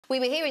We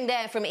were hearing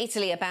there from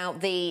Italy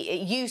about the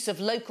use of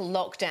local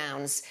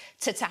lockdowns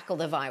to tackle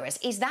the virus.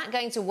 Is that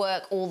going to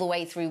work all the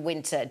way through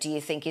winter, do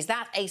you think? Is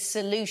that a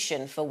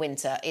solution for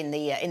winter in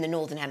the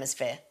Northern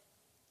Hemisphere?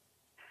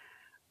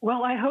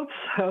 Well, I hope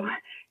so.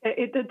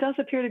 It does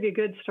appear to be a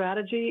good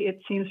strategy. It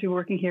seems to be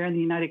working here in the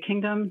United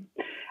Kingdom.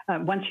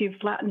 Once you've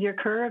flattened your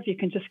curve, you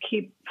can just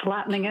keep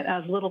flattening it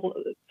as little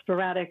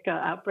sporadic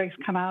outbreaks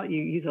come out.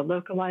 You use a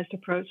localized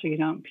approach so you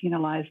don't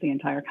penalize the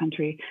entire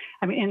country.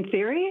 I mean, in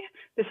theory,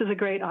 this is a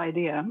great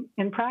idea.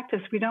 In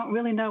practice, we don't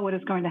really know what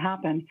is going to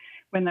happen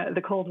when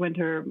the cold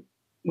winter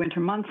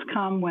months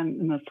come,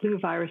 when the flu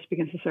virus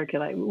begins to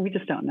circulate. We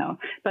just don't know.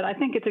 But I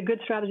think it's a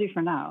good strategy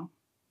for now.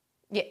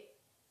 Yeah.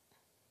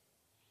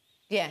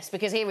 Yes,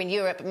 because here in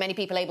Europe, many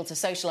people are able to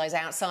socialise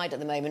outside at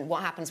the moment.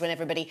 What happens when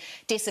everybody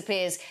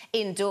disappears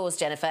indoors,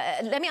 Jennifer?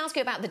 Let me ask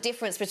you about the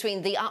difference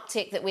between the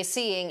uptick that we're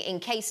seeing in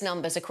case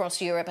numbers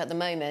across Europe at the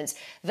moment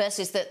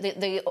versus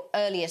the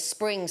earlier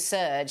spring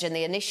surge and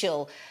the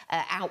initial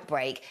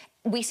outbreak.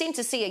 We seem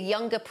to see a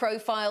younger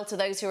profile to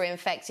those who are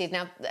infected.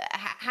 Now,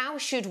 how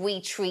should we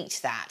treat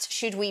that?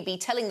 Should we be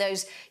telling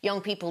those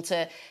young people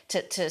to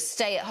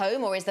stay at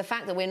home, or is the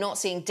fact that we're not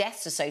seeing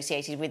deaths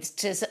associated with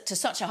to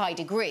such a high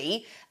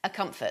degree a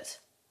comfort?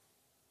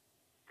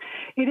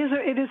 It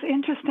is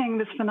interesting,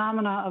 this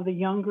phenomena of the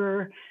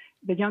younger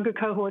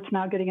cohorts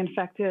now getting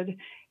infected,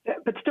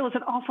 but still it's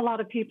an awful lot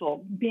of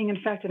people being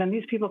infected, and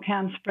these people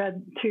can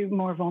spread to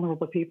more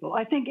vulnerable people.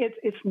 I think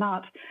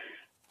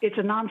it's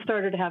a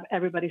non-starter to have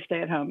everybody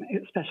stay at home,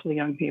 especially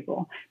young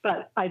people.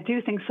 But I do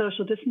think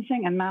social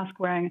distancing and mask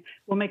wearing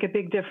will make a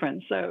big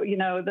difference. So, you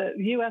know, the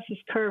U.S.'s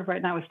curve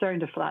right now is starting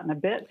to flatten a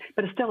bit,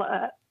 but it's still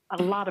a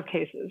lot of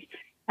cases.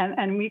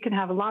 And we can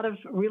have a lot of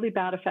really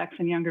bad effects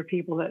in younger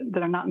people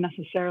that are not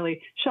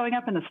necessarily showing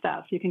up in the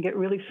stats. You can get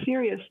really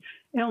serious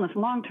illness,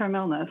 long-term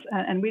illness,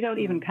 and we don't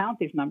even count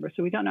these numbers,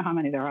 so we don't know how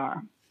many there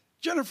are.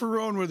 Jennifer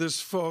Rohn with us,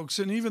 folks,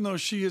 and even though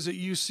she is at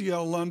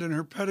UCL London,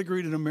 her pedigree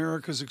in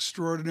America is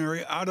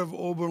extraordinary. Out of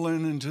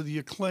Oberlin into the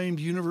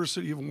acclaimed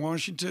University of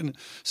Washington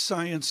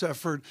science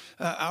effort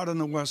out on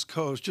the West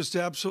Coast, just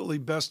absolutely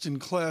best in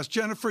class.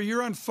 Jennifer,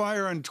 you're on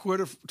fire on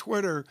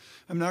Twitter.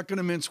 I'm not going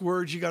to mince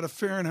words. You got a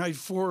Fahrenheit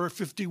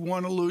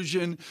 451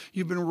 illusion.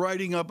 You've been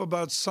writing up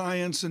about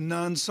science and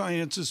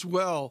non-science as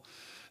well.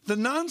 The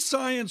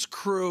non-science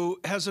crew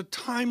has a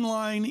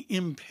timeline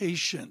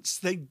impatience.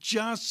 They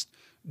just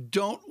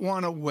don't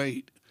want to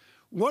wait.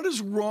 What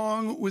is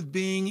wrong with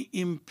being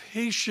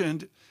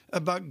impatient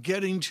about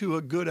getting to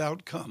a good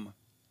outcome?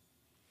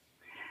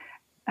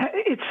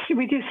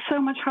 We do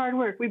so much hard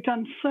work. We've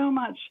done so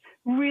much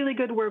really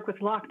good work with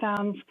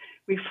lockdowns.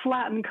 We've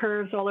flattened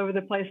curves all over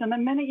the place. And the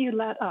minute you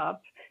let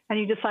up and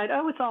you decide,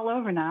 oh, it's all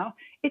over now,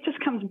 it just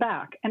comes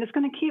back. And it's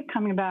going to keep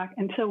coming back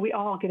until we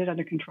all get it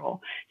under control.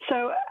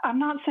 So I'm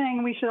not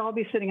saying we should all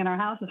be sitting in our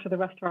houses for the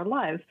rest of our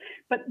lives,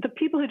 but the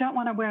people who don't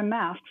want to wear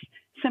masks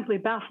simply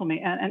baffle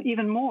me. And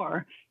even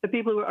more, the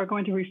people who are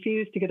going to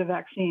refuse to get a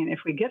vaccine if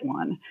we get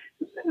one.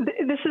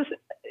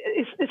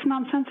 It's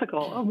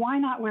nonsensical. Why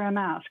not wear a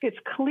mask? It's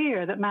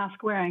clear that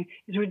mask wearing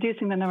is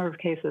reducing the number of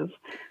cases.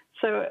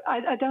 So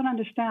I don't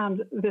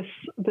understand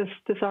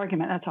this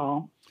argument at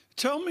all.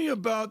 Tell me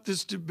about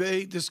this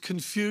debate, this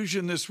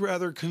confusion, this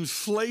rather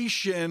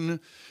conflation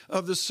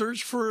of the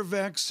search for a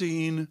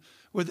vaccine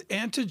with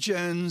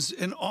antigens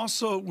and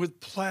also with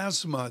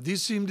plasma.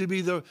 These seem to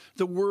be the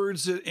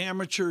words that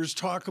amateurs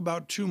talk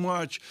about too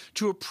much.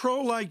 To a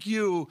pro like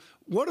you,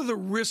 what are the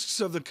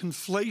risks of the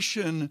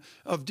conflation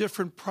of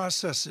different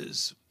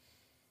processes?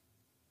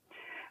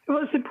 Well,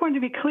 it's important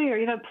to be clear.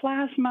 You know,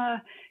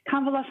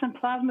 convalescent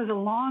plasma is a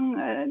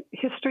long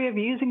history of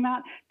using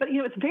that, but, you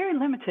know, it's very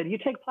limited. You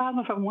take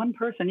plasma from one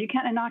person. You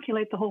can't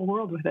inoculate the whole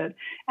world with it.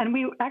 And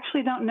we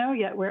actually don't know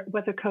yet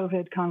whether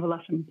COVID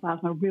convalescent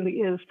plasma really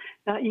is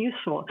that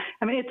useful.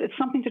 I mean, it's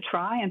something to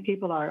try, and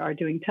people are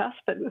doing tests,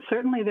 but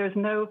certainly there's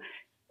no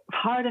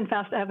hard and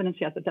fast evidence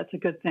yet that that's a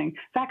good thing.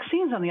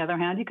 Vaccines, on the other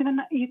hand, you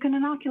can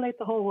inoculate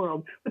the whole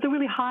world with a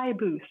really high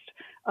boost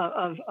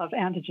of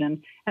antigen.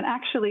 And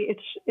actually,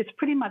 it's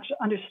pretty much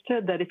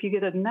understood that if you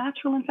get a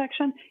natural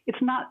infection, it's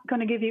not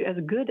going to give you as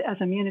good as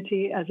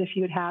immunity as if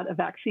you had a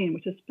vaccine,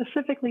 which is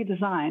specifically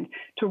designed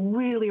to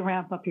really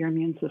ramp up your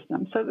immune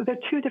system. So they're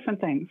two different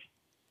things.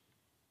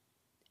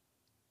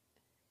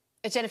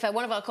 Jennifer,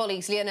 one of our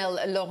colleagues, Lionel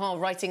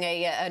Laurent, writing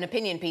an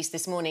opinion piece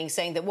this morning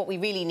saying that what we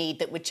really need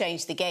that would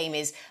change the game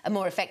is a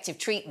more effective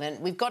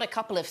treatment. We've got a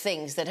couple of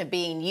things that have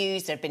been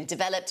used, that have been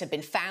developed, have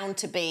been found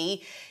to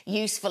be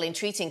useful in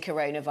treating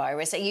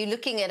coronavirus. Are you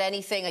looking at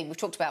anything, we've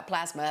talked about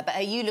plasma, but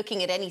are you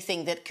looking at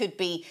anything that could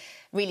be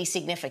really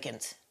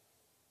significant?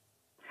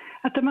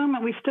 At the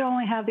moment, we still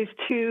only have these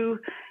two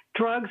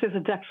drugs. There's a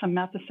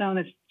dexamethasone,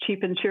 it's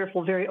cheap and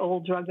cheerful, very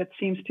old drug that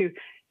seems to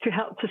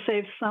help to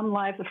save some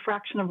lives, a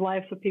fraction of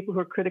lives of people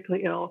who are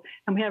critically ill.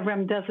 And we have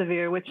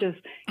remdesivir, which is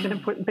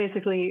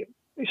basically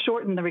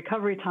shorten the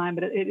recovery time,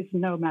 but it is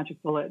no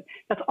magic bullet.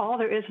 That's all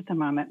there is at the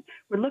moment.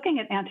 We're looking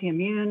at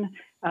anti-immune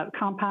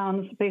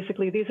compounds.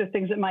 Basically, these are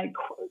things that might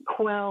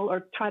quell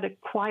or try to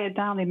quiet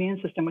down the immune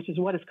system, which is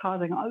what is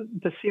causing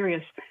the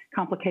serious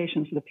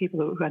complications for the people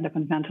who end up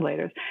on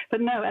ventilators.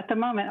 But no, at the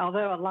moment,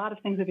 although a lot of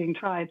things are being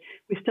tried,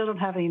 we still don't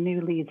have any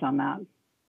new leads on that.